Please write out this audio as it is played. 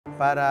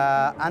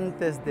para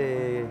antes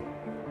de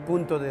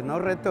punto de no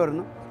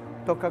retorno,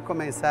 toca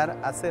comenzar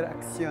a hacer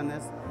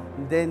acciones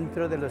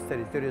dentro de los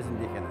territorios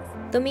indígenas.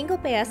 Domingo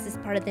Paez is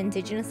part of the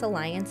Indigenous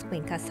Alliance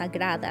Cuencas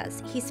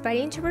Sagradas. He's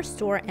fighting to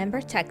restore and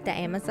protect the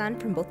Amazon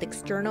from both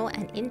external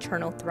and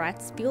internal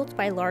threats fueled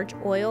by large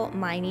oil,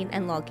 mining,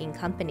 and logging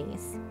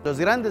companies. Los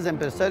grandes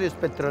empresarios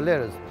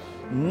petroleros,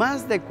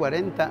 más de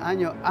 40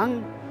 años,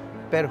 han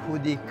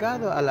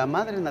perjudicado a la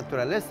madre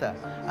naturaleza,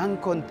 han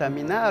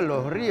contaminado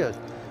los ríos.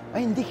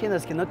 Hay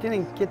indígenas que no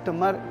tienen que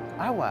tomar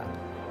agua,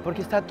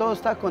 porque todo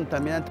está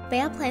contaminado.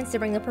 PEA plans to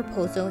bring the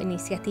proposal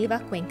Iniciativa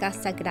Cuencas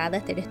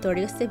Sagradas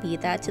Territorios de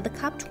Vida to the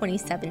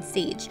COP27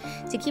 stage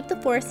to keep the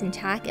forests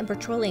intact and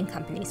petroleum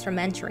companies from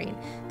entering.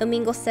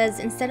 Domingo says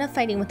instead of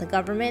fighting with the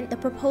government, the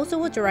proposal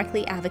will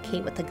directly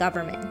advocate with the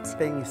government.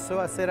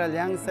 Pensó hacer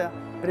alianza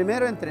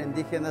primero entre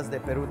indígenas de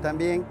Perú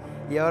también,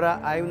 y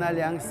ahora hay una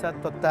alianza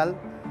total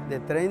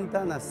de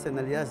 30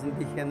 nacionalidades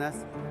indígenas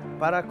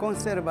para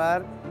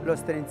conservar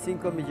los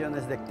 35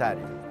 millones de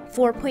hectáreas.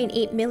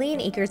 4.8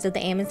 million acres of the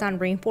Amazon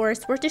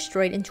rainforest were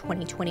destroyed in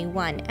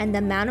 2021, and the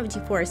amount of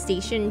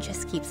deforestation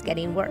just keeps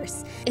getting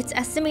worse. It's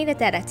estimated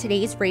that at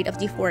today's rate of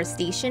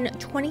deforestation,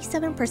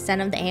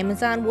 27% of the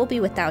Amazon will be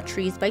without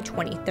trees by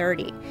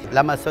 2030.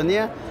 La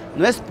Amazonía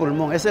no es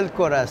pulmón, es el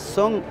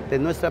corazón de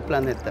nuestro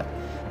planeta.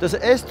 Entonces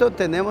esto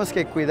tenemos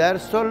que cuidar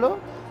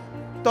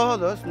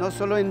todos, no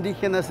solo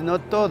indígenas, sino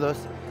todos.